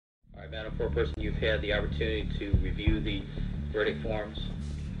Madam Foreperson, you've had the opportunity to review the verdict forms,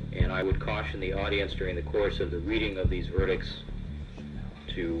 and I would caution the audience during the course of the reading of these verdicts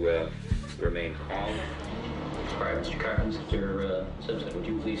to remain calm. All right, Mr. Carnes, Mr. Simpson, would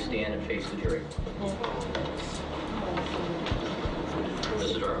you please stand and face the jury?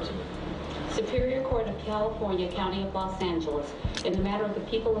 Mrs. Robinson. Superior Court of California, County of Los Angeles, in the matter of the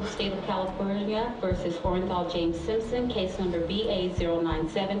people of the state of California versus Orenthal James Simpson, case number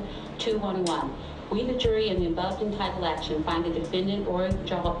BA097211. We, the jury, in the above entitled action, find the defendant,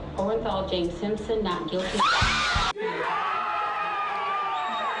 Orenthal James Simpson, not guilty.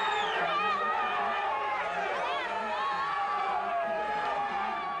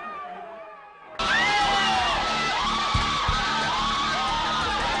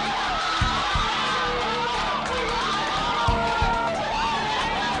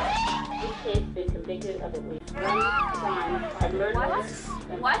 Of at least one crime of murder.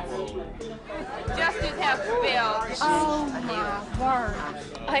 What? Justice has failed. Oh my word.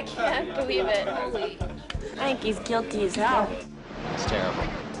 I can't believe it. I think he's guilty as hell. It's terrible.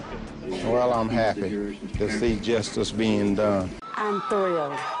 Well, I'm happy to see justice being done. I'm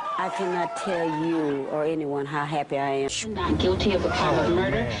thrilled. I cannot tell you or anyone how happy I am. Not guilty of a crime of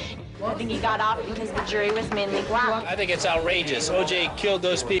murder. I think he got off because the jury was mainly black. I think it's outrageous. O.J. killed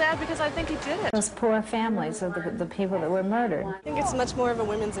those people. Sad because I think he did it. Those poor families of the people that were murdered. I think it's much more of a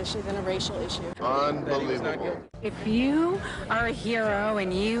women's issue than a racial issue. Unbelievable. If you are a hero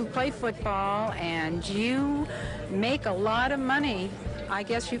and you play football and you make a lot of money, I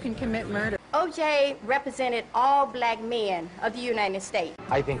guess you can commit murder. O.J. represented all black men of the United States.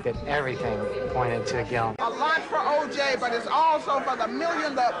 I think that everything pointed to guilt. A lot for O.J., but it's also for the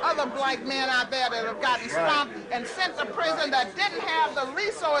millions of other black men out there that have gotten stomped and sent to prison that didn't have the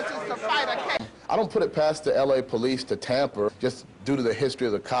resources to fight a case. I don't put it past the L.A. police to tamper just due to the history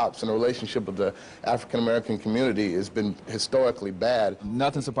of the cops and the relationship of the African-American community has been historically bad.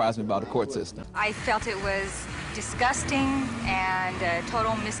 Nothing surprised me about the court system. I felt it was disgusting and a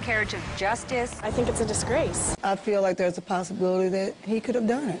total miscarriage of justice. I think it's a disgrace. I feel like there's a possibility that he could have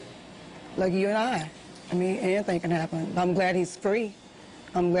done it, like you and I. I mean, anything can happen. I'm glad he's free.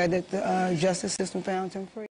 I'm glad that the justice system found him free.